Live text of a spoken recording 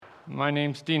My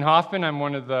name's Dean Hoffman. I'm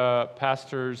one of the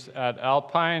pastors at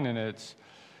Alpine, and it's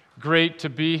great to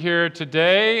be here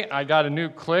today. I got a new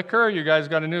clicker. You guys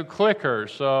got a new clicker,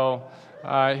 so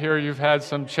I hear you've had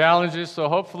some challenges, so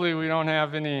hopefully we don't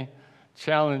have any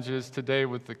challenges today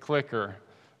with the clicker.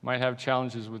 Might have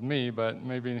challenges with me, but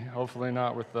maybe, hopefully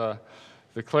not with the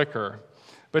clicker.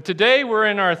 But today we're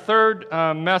in our third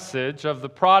message of the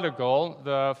prodigal.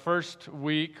 The first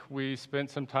week we spent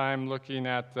some time looking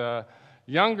at the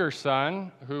younger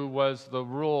son, who was the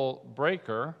rule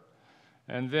breaker.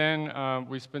 And then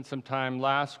we spent some time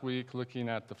last week looking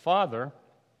at the father.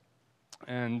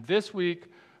 And this week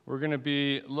we're going to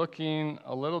be looking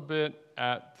a little bit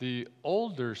at the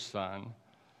older son.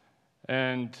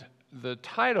 And the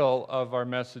title of our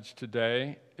message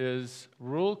today is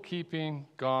Rule Keeping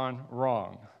Gone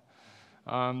Wrong.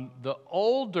 The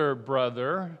older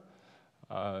brother,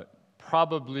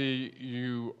 probably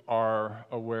you are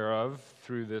aware of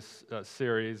through this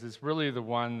series, is really the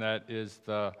one that is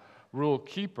the rule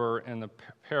keeper in the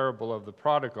parable of the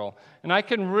prodigal. And I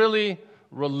can really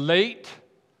relate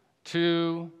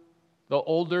to the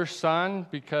older son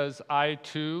because I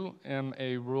too am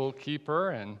a rule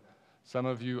keeper, and some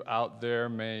of you out there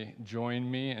may join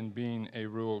me in being a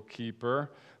rule keeper.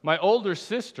 My older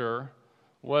sister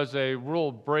was a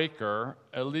rule breaker.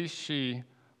 At least she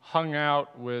hung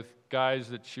out with guys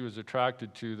that she was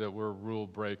attracted to that were rule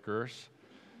breakers.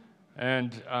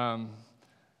 And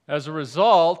as a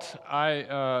result,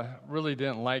 I really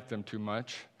didn't like them too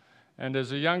much. And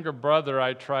as a younger brother,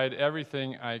 I tried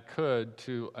everything I could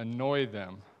to annoy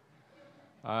them.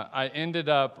 I ended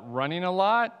up running a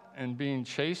lot and being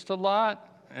chased a lot.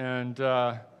 And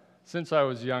since I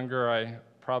was younger, I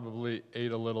probably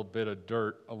ate a little bit of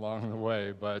dirt along the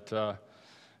way. But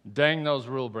dang those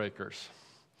rule breakers.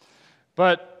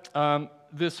 But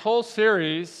this whole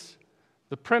series,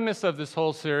 the premise of this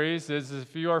whole series is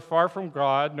if you are far from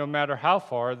God, no matter how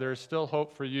far, there is still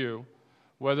hope for you,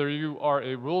 whether you are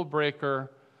a rule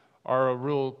breaker or a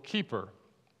rule keeper.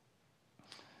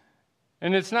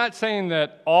 And it's not saying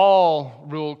that all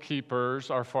rule keepers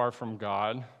are far from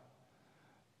God,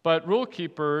 but rule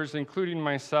keepers, including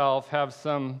myself, have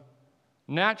some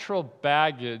natural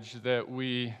baggage that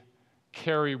we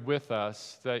carry with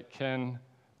us that can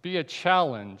be a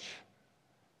challenge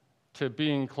to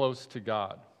being close to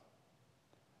God.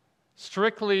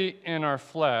 Strictly in our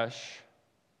flesh,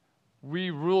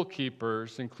 we rule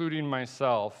keepers, including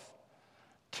myself,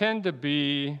 tend to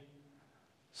be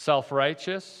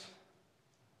self-righteous,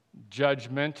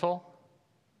 judgmental,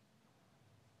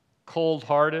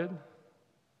 cold-hearted,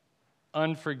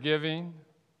 unforgiving,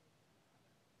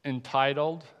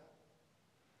 entitled,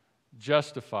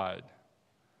 justified.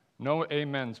 No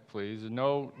amens, please.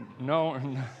 No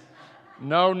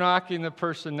knocking the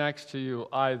person next to you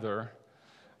either.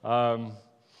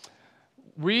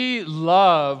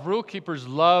 Rule keepers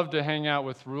love to hang out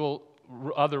with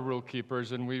other rule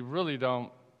keepers, and we really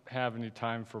don't have any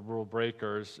time for rule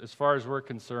breakers. As far as we're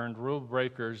concerned, rule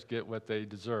breakers get what they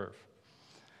deserve.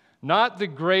 Not the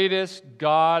greatest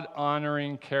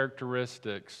God-honoring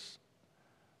characteristics,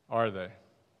 are they?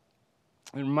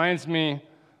 It reminds me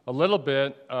a little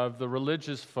bit of the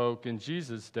religious folk in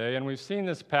Jesus' day, and we've seen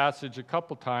this passage a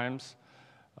couple times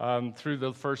through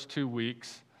the first 2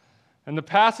 weeks. And the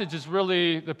passage is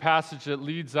really the passage that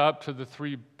leads up to the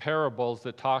three parables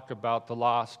that talk about the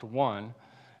lost one.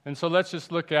 And so let's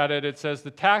just look at it. It says,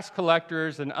 the tax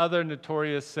collectors and other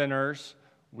notorious sinners,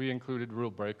 we included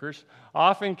rule breakers,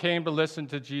 often came to listen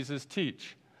to Jesus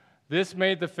teach. This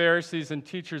made the Pharisees and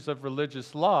teachers of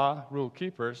religious law, rule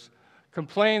keepers,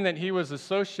 complain that he was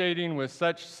associating with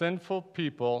such sinful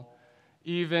people,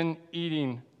 even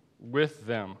eating with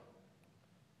them.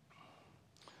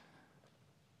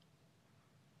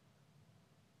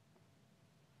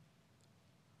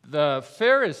 The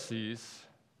Pharisees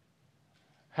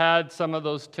had some of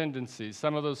those tendencies,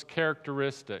 some of those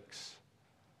characteristics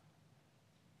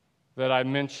that I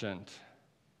mentioned.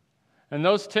 And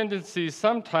those tendencies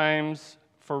sometimes,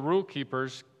 for rule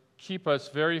keepers, keep us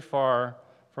very far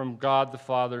from God the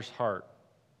Father's heart.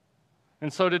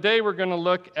 And so today we're going to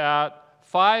look at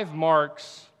 5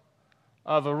 marks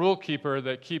of a rule keeper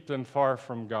that keep them far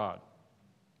from God.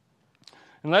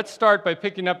 And let's start by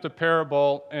picking up the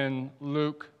parable in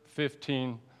Luke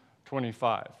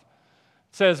 15:25. It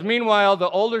says, meanwhile, the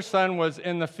older son was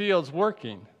in the fields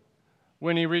working.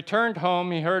 When he returned home,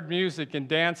 he heard music and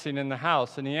dancing in the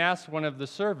house, and he asked one of the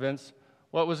servants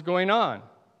what was going on.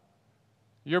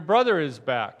 Your brother is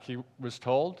back, he was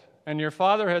told, and your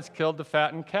father has killed the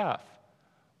fattened calf.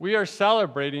 We are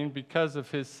celebrating because of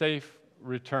his safe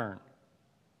return.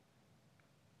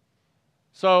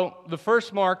 So the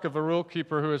first mark of a rule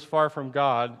keeper who is far from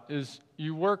God is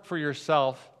you work for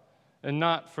yourself and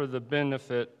not for the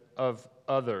benefit of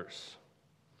others.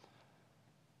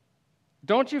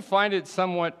 Don't you find it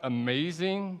somewhat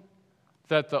amazing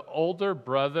that the older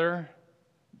brother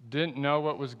didn't know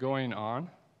what was going on?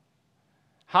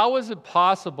 How was it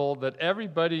possible that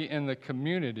everybody in the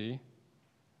community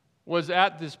was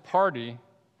at this party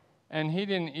and he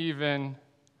didn't even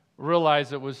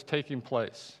realize it was taking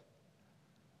place?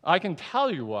 I can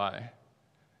tell you why.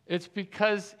 It's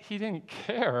because he didn't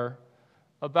care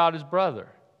about his brother.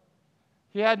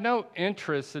 He had no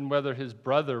interest in whether his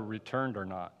brother returned or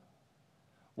not.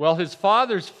 Well, his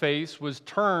father's face was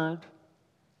turned,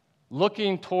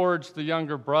 looking towards the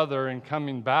younger brother and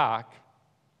coming back.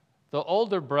 The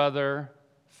older brother's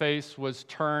face was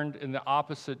turned in the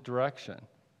opposite direction.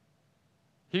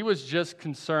 He was just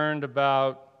concerned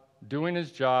about doing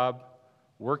his job,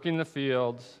 working the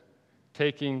fields,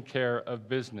 taking care of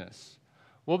business.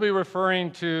 We'll be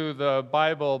referring to the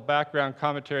Bible background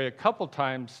commentary a couple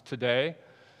times today.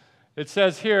 It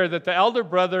says here that the elder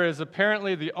brother is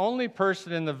apparently the only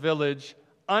person in the village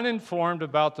uninformed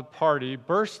about the party,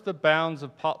 burst the bounds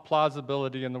of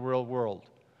plausibility in the real world,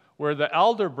 where the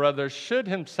elder brother should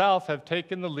himself have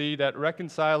taken the lead at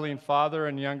reconciling father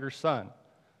and younger son.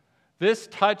 This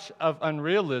touch of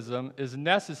unrealism is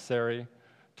necessary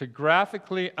to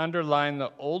graphically underline the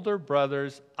older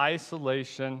brother's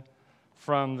isolation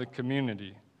from the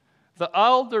community. The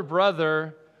elder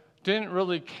brother didn't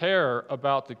really care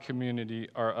about the community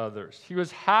or others. He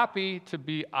was happy to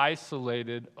be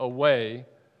isolated away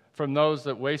from those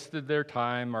that wasted their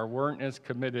time or weren't as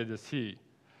committed as he.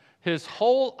 His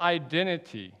whole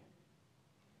identity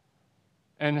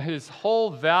and his whole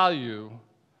value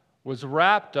was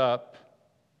wrapped up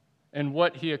in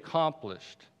what he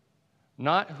accomplished,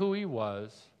 not who he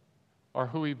was or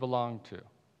who he belonged to.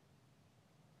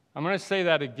 I'm going to say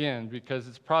that again because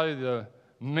it's probably the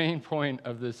main point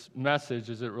of this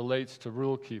message as it relates to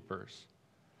rule keepers.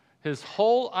 His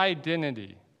whole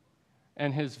identity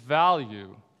and his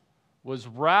value was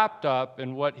wrapped up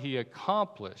in what he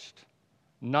accomplished,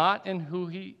 not in who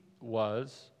he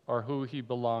was or who he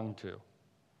belonged to.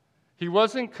 He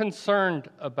wasn't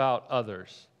concerned about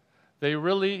others. They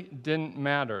really didn't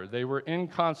matter. They were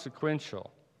inconsequential.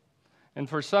 And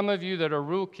for some of you that are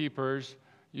rule keepers,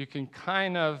 you can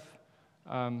kind of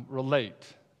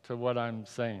relate to what I'm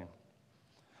saying.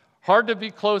 Hard to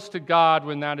be close to God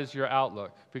when that is your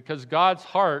outlook, because God's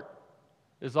heart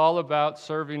is all about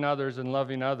serving others and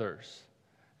loving others.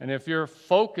 And if you're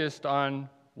focused on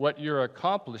what you're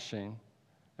accomplishing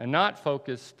and not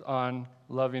focused on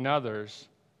loving others,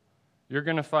 you're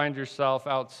going to find yourself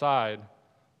outside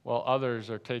while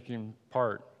others are taking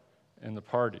part in the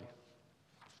party.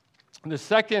 The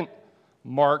second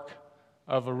mark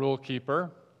of a rule keeper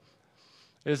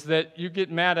is that you get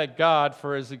mad at God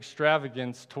for his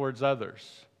extravagance towards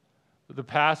others. The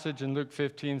passage in Luke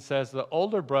 15 says the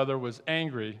older brother was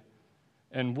angry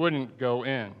and wouldn't go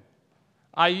in.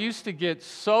 I used to get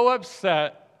so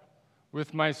upset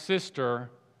with my sister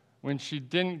when she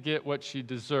didn't get what she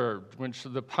deserved, when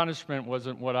the punishment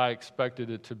wasn't what I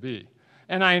expected it to be.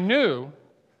 And I knew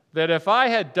that if I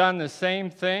had done the same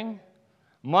thing,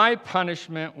 my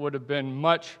punishment would have been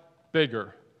much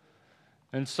bigger.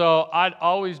 And so I'd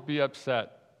always be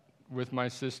upset with my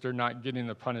sister not getting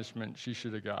the punishment she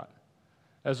should have got.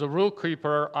 As a rule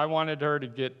keeper, I wanted her to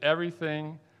get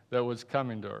everything that was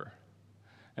coming to her.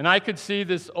 And I could see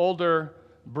this older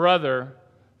brother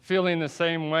feeling the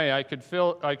same way. I could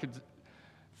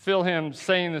feel him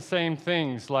saying the same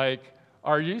things like,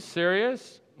 "Are you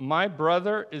serious? My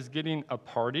brother is getting a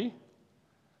party,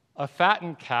 a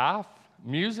fattened calf,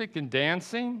 music and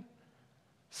dancing,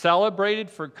 celebrated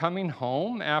for coming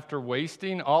home after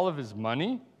wasting all of his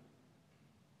money?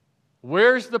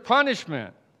 Where's the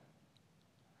punishment?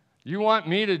 You want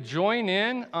me to join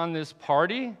in on this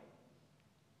party?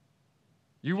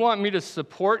 You want me to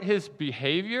support his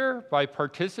behavior by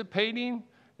participating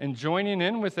and joining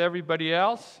in with everybody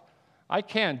else? I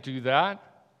can't do that.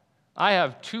 I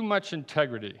have too much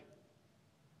integrity.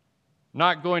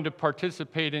 Not going to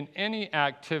participate in any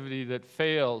activity that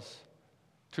fails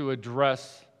to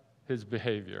address his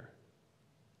behavior."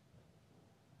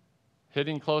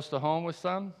 Hitting close to home with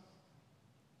some?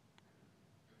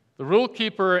 The rule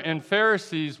keeper and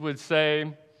Pharisees would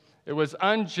say it was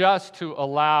unjust to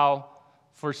allow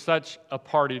for such a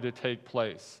party to take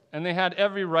place, and they had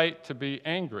every right to be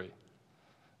angry.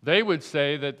 They would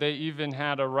say that they even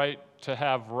had a right to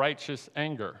have righteous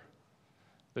anger.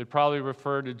 They'd probably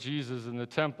refer to Jesus in the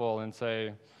temple and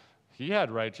say, he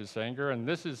had righteous anger, and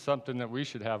this is something that we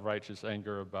should have righteous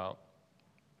anger about.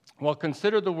 Well,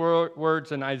 consider the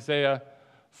words in Isaiah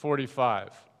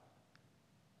 45.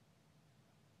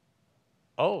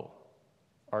 Oh,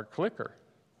 our clicker.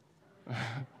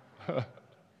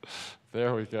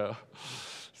 There we go.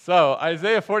 So,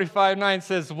 Isaiah 45:9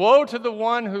 says, "Woe to the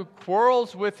one who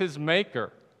quarrels with his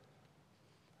maker.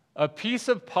 A piece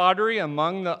of pottery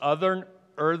among the other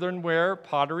earthenware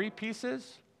pottery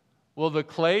pieces? Will the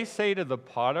clay say to the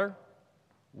potter,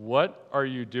 'What are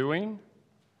you doing?'"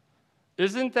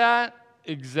 Isn't that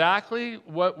exactly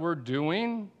what we're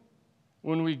doing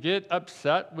when we get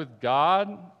upset with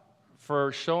God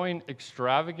for showing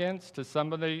extravagance to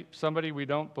somebody we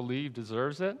don't believe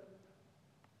deserves it?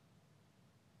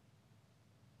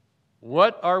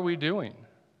 What are we doing?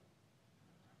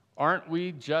 Aren't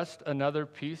we just another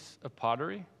piece of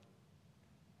pottery?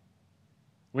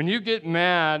 When you get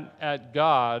mad at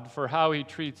God for how he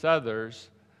treats others,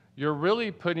 you're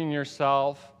really putting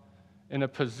yourself in a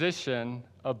position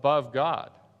above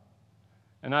God.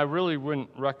 And I really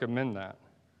wouldn't recommend that.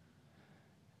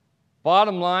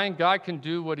 Bottom line, God can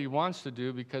do what he wants to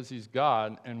do because he's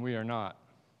God and we are not.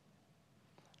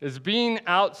 Is being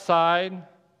outside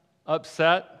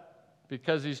upset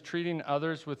because he's treating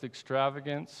others with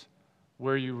extravagance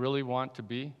where you really want to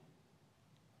be?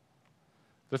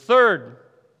 The third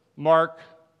mark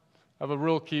of a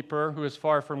rule keeper who is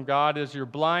far from God is you're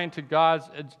blind to God's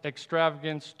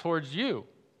extravagance towards you.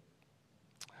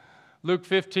 Luke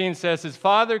 15 says, his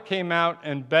father came out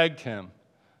and begged him.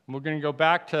 And we're going to go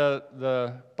back to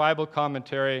the Bible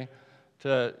commentary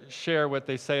to share what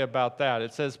they say about that.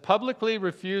 It says, publicly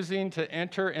refusing to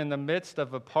enter in the midst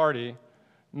of a party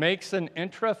makes an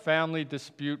intra-family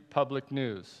dispute public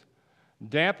news,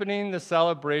 dampening the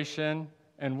celebration,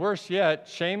 and worse yet,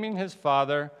 shaming his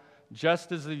father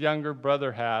just as the younger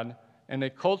brother had, in a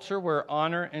culture where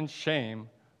honor and shame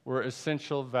were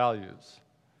essential values.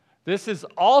 This is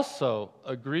also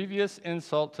a grievous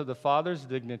insult to the father's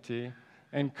dignity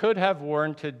and could have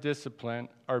warranted discipline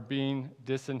or being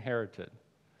disinherited.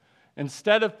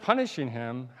 Instead of punishing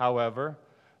him, however,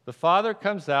 the father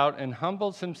comes out and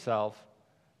humbles himself,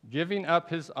 giving up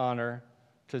his honor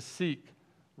to seek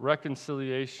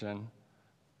reconciliation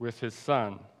with his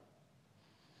son.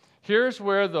 Here's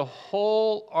where the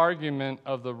whole argument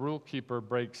of the rule keeper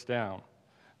breaks down.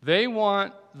 They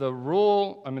want the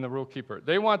rule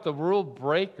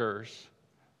breakers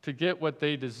to get what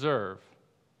they deserve,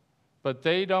 but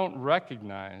they don't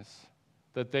recognize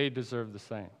that they deserve the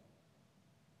same.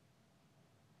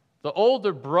 The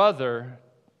older brother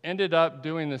ended up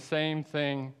doing the same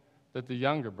thing that the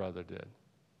younger brother did,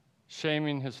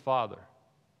 shaming his father.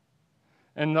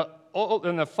 And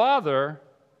the father,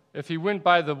 if he went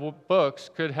by the books,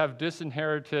 could have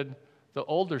disinherited the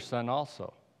older son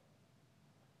also.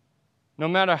 No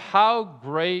matter how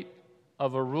great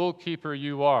of a rule keeper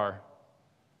you are,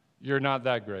 you're not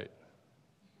that great.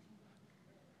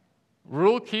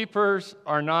 Rule keepers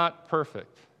are not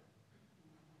perfect.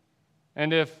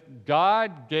 And if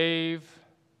God gave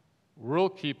rule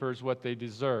keepers what they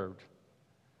deserved,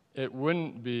 it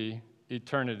wouldn't be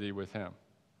eternity with him.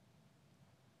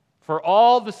 For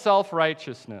all the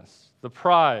self-righteousness, the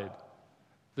pride,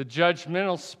 the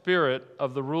judgmental spirit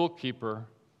of the rule keeper,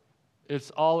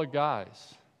 it's all a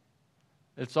guise.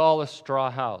 It's all a straw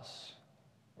house.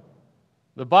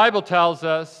 The Bible tells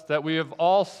us that we have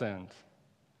all sinned,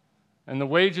 and the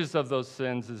wages of those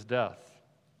sins is death.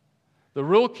 The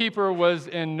rule keeper was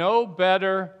in no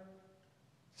better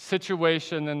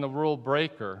situation than the rule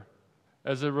breaker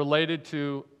as it related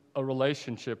to a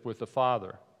relationship with the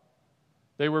father.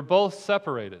 They were both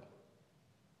separated.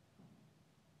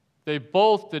 They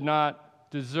both did not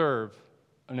deserve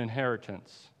an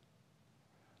inheritance.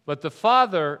 But the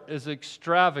father is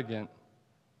extravagant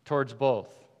towards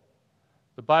both.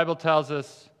 The Bible tells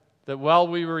us that while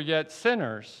we were yet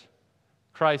sinners,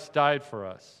 Christ died for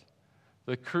us.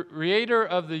 The creator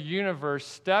of the universe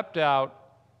stepped out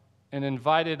and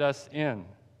invited us in.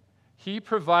 He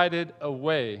provided a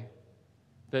way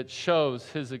that shows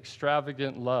his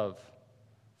extravagant love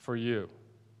for you.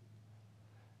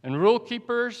 And rule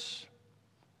keepers,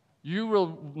 you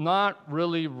will not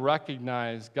really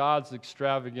recognize God's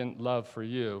extravagant love for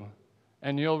you,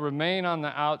 and you'll remain on the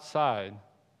outside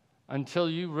until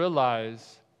you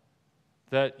realize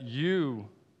that you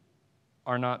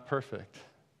are not perfect,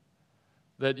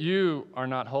 that you are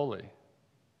not holy,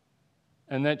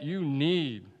 and that you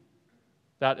need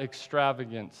that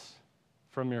extravagance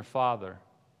from your Father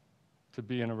to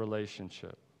be in a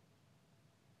relationship.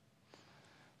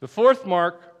 The fourth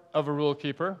mark of a rule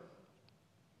keeper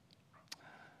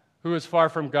who is far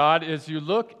from God is you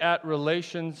look at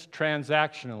relations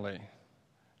transactionally.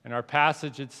 In our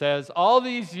passage, it says, "All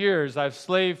these years I've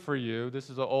slaved for you," this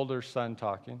is the older son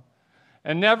talking,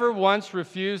 "and never once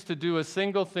refused to do a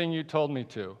single thing you told me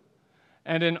to.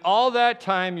 And in all that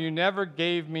time, you never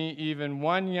gave me even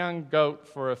one young goat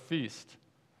for a feast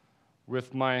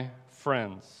with my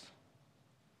friends."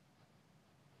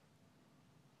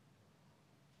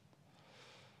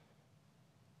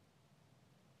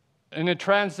 In a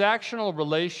transactional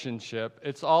relationship,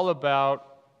 it's all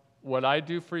about what I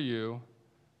do for you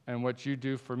and what you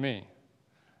do for me.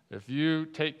 If you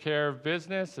take care of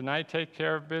business and I take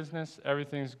care of business,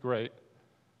 everything's great.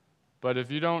 But if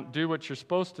you don't do what you're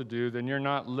supposed to do, then you're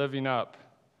not living up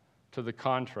to the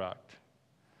contract.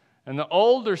 And the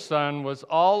older son was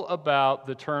all about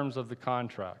the terms of the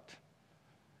contract.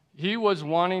 He was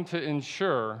wanting to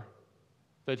ensure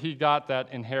that he got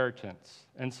that inheritance.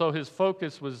 And so his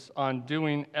focus was on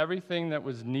doing everything that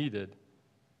was needed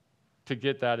to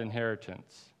get that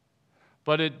inheritance.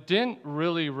 But it didn't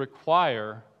really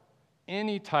require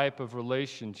any type of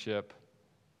relationship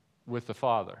with the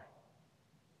father.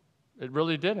 It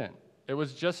really didn't. It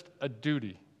was just a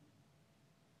duty.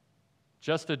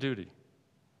 Just a duty.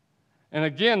 And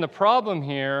again, the problem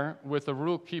here with the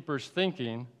rule keeper's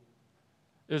thinking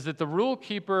is that the rule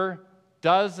keeper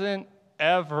doesn't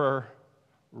ever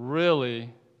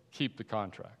really keep the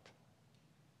contract.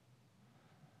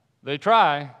 They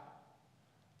try,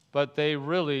 but they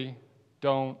really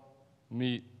don't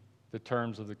meet the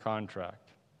terms of the contract.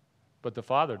 But the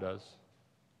Father does.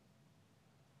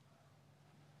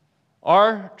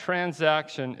 Our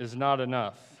transaction is not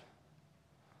enough.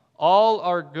 All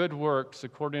our good works,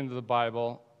 according to the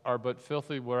Bible, are but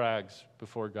filthy rags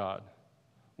before God.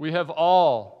 We have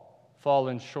all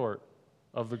fallen short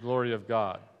of the glory of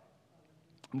God.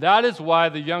 That is why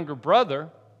the younger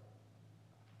brother,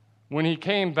 when he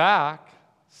came back,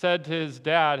 said to his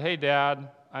dad, "Hey, Dad,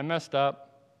 I messed up.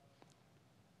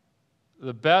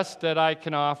 The best that I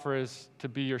can offer is to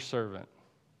be your servant.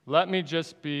 Let me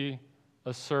just be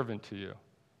a servant to you."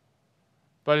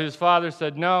 But his father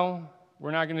said, "No,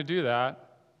 we're not going to do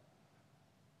that.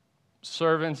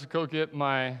 Servants, go get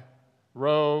my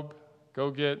robe,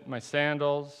 go get my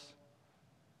sandals,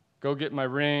 go get my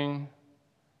ring,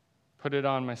 put it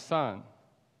on my son."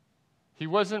 He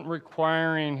wasn't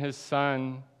requiring his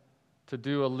son to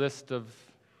do a list of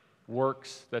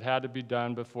works that had to be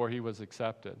done before he was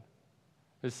accepted.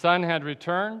 His son had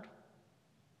returned,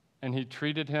 and he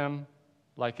treated him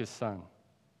like his son.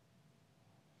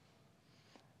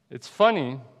 It's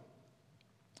funny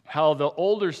how the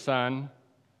older son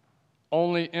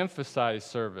only emphasized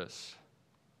service,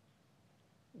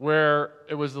 where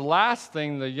it was the last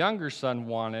thing the younger son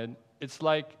wanted. It's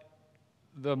like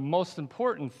the most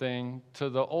important thing to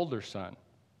the older son.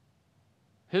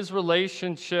 His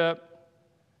relationship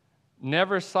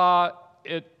never saw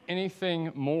it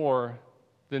anything more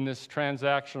than this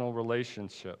transactional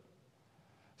relationship,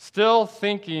 still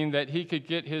thinking that he could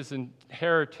get his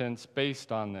inheritance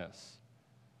based on this.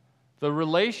 The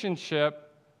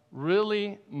relationship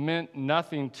really meant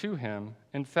nothing to him.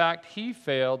 In fact, he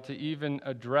failed to even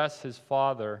address his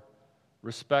father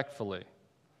respectfully.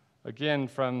 Again,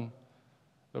 from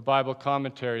the Bible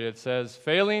commentary, it says,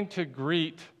 failing to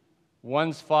greet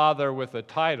one's father with a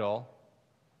title,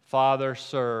 father,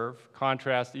 serve,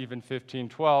 contrast even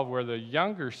 15:12, where the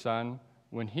younger son,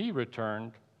 when he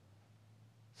returned,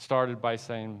 started by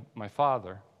saying, "My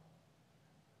father,"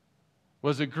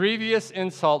 was a grievous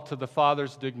insult to the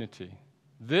father's dignity.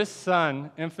 This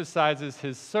son emphasizes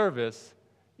his service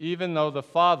even though the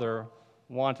father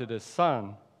wanted a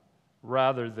son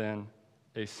rather than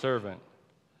a servant.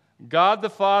 God the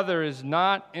Father is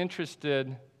not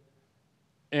interested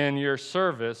in your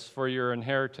service for your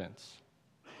inheritance.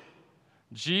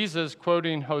 Jesus,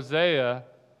 quoting Hosea,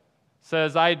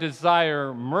 says, "I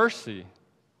desire mercy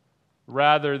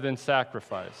rather than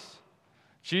sacrifice."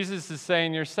 Jesus is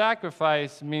saying, your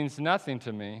sacrifice means nothing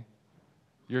to me.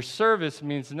 Your service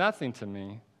means nothing to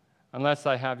me unless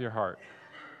I have your heart.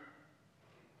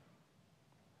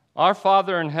 Our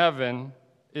Father in heaven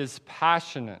is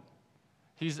passionate.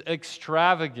 He's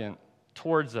extravagant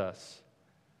towards us.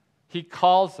 He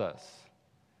calls us.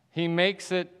 He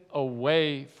makes it a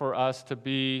way for us to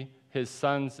be his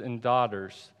sons and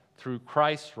daughters through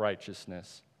Christ's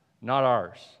righteousness, not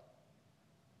ours.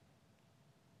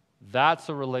 That's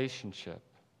a relationship.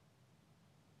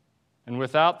 And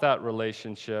without that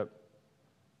relationship,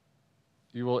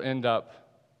 you will end up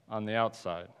on the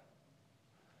outside.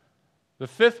 The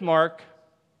fifth mark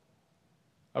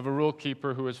of a rule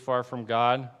keeper who is far from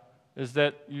God is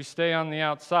that you stay on the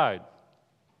outside.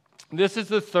 This is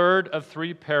the third of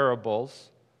three parables,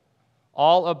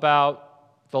 all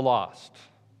about the lost.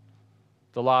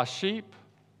 the lost sheep,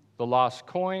 the lost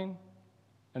coin,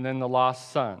 and then the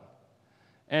lost son.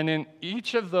 And in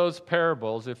each of those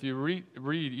parables, if you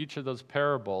read each of those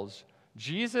parables,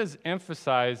 Jesus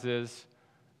emphasizes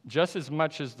just as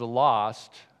much as the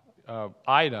lost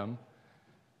item,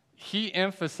 he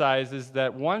emphasizes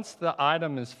that once the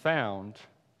item is found,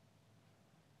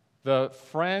 the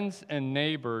friends and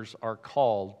neighbors are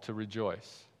called to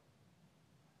rejoice.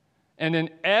 And in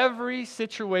every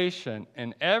situation,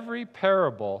 in every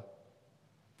parable,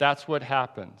 that's what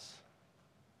happens,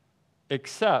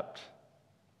 except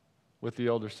with the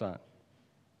older son.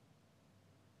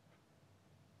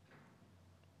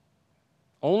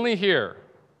 Only here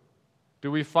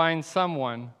do we find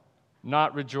someone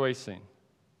not rejoicing,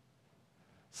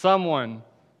 someone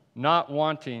not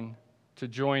wanting to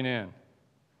join in,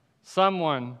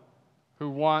 someone who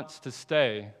wants to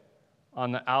stay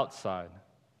on the outside,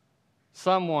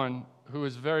 someone who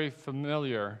is very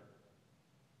familiar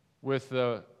with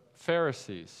the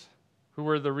Pharisees, who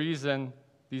were the reason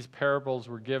these parables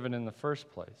were given in the first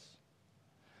place.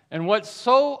 And what's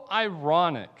so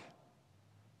ironic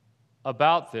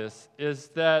about this is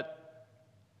that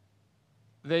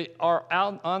they are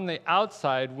out on the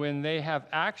outside when they have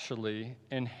actually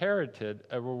inherited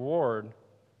a reward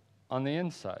on the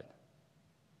inside.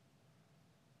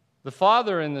 The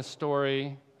father in the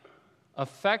story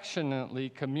affectionately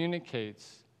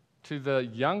communicates to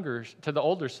the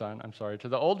older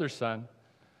son,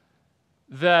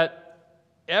 that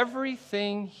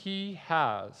everything he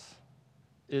has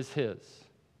is his.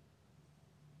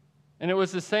 And it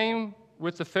was the same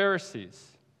with the Pharisees.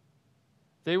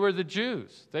 They were the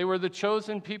Jews. They were the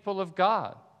chosen people of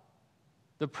God.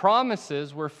 The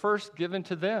promises were first given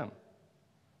to them.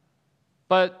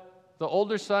 But the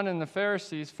older son and the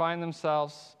Pharisees find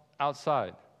themselves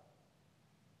outside,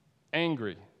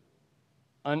 angry,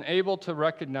 unable to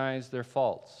recognize their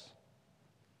faults,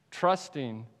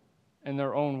 trusting in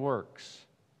their own works,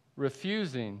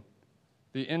 refusing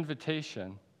the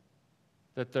invitation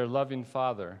that their loving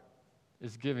Father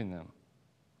is giving them.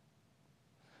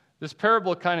 This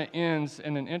parable kind of ends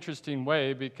in an interesting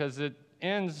way because it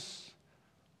ends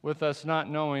with us not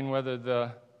knowing whether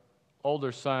the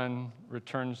older son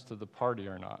returns to the party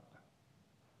or not.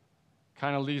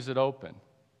 Kind of leaves it open.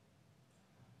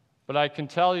 But I can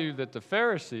tell you that the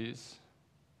Pharisees,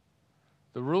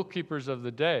 the rule keepers of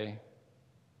the day,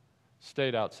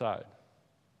 stayed outside.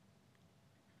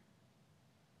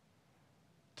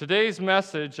 Today's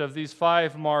message of these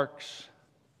 5 marks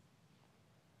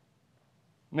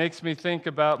makes me think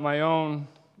about my own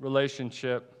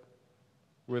relationship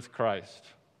with Christ.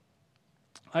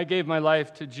 I gave my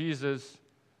life to Jesus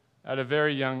at a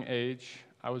very young age.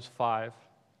 I was 5.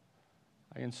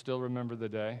 I can still remember the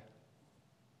day.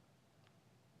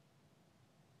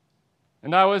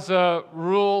 And I was a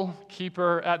rule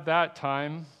keeper at that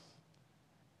time.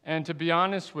 And to be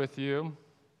honest with you,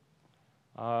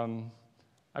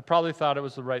 I probably thought it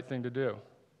was the right thing to do.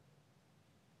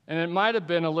 And it might have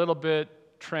been a little bit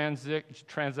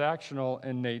transactional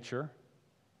in nature.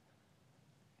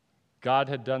 God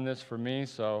had done this for me,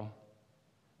 so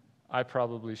I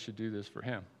probably should do this for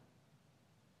him.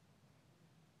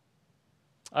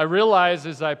 I realized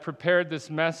as I prepared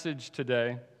this message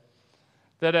today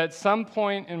that at some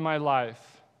point in my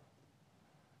life,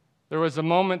 there was a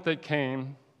moment that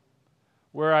came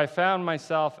where I found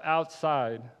myself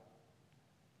outside,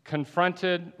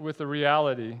 confronted with the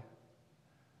reality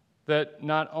that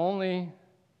not only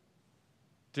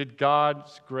did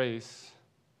God's grace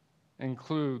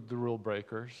include the rule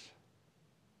breakers,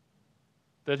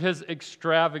 that his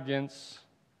extravagance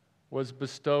was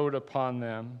bestowed upon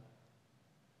them,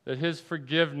 that his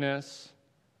forgiveness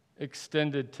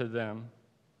extended to them,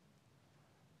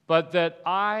 but that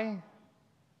I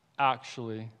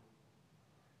actually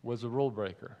was a rule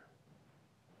breaker.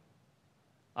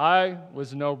 I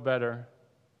was no better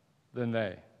than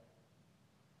they.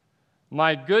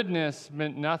 My goodness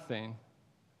meant nothing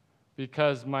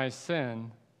because my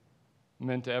sin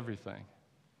meant everything.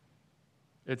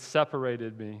 It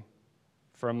separated me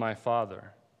from my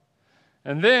Father.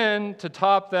 And then, to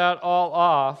top that all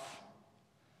off,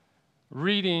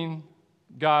 reading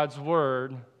God's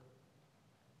Word,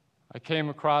 I came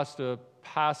across a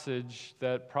passage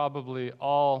that probably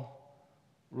all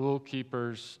rule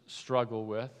keepers struggle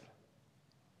with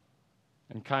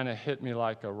and kind of hit me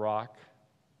like a rock.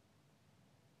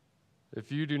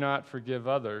 If you do not forgive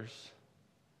others,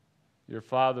 your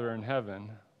Father in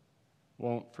heaven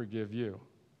won't forgive you.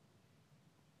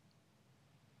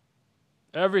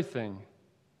 Everything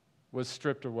was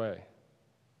stripped away.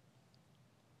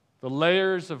 The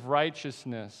layers of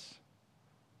righteousness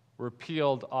were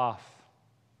peeled off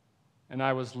and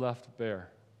I was left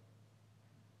bare.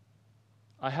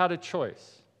 I had a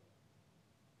choice.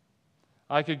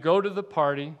 I could go to the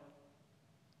party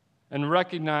and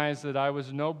recognize that I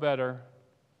was no better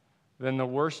than the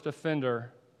worst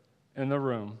offender in the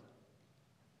room,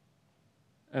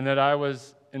 and that I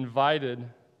was invited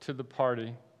to the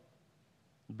party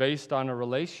based on a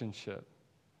relationship,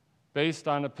 based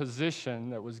on a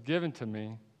position that was given to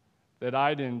me that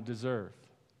I didn't deserve.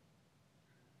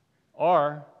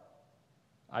 Or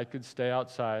I could stay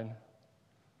outside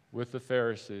with the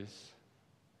Pharisees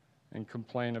and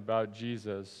complain about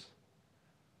Jesus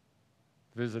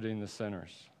visiting the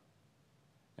sinners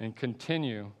and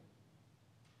continue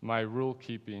my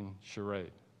rule-keeping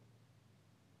charade.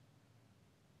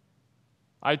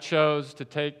 I chose to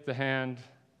take the hand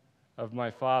of my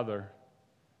Father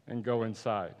and go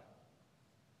inside.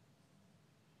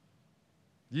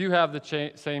 You have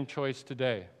the same choice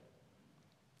today.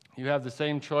 You have the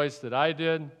same choice that I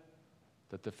did,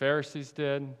 that the Pharisees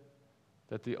did,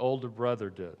 that the older brother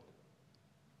did.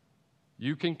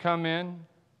 You can come in,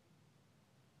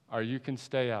 or you can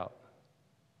stay out.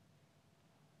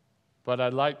 But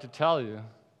I'd like to tell you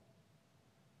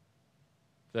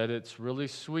that it's really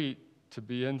sweet to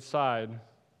be inside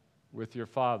with your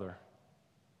Father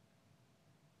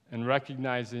and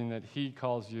recognizing that He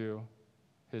calls you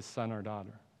His son or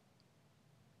daughter.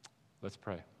 Let's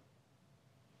pray.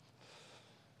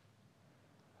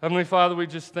 Heavenly Father, we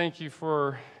just thank you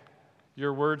for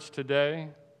your words today.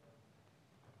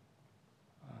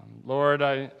 Lord,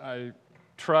 I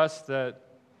trust that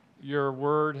your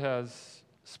word has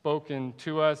spoken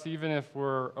to us, even if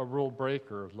we're a rule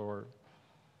breaker, Lord.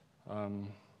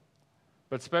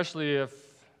 But especially if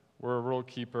we're a rule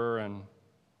keeper and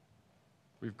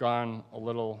we've gone a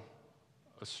little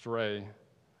astray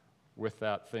with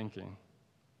that thinking.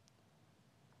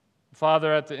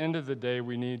 Father, at the end of the day,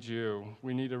 we need you.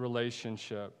 We need a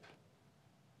relationship.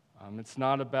 It's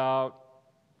not about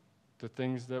the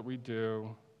things that we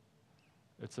do.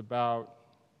 It's about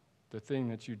the thing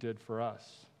that you did for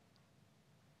us.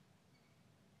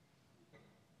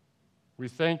 We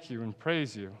thank you and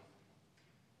praise you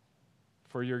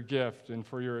for your gift and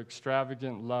for your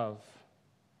extravagant love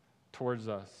towards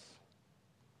us.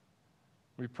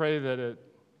 We pray that it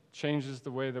changes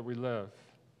the way that we live.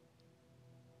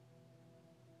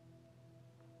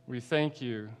 We thank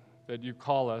you that you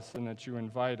call us and that you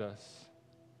invite us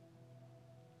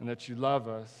and that you love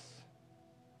us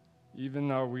even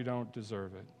though we don't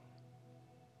deserve it.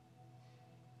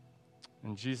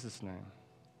 In Jesus' name,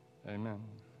 amen.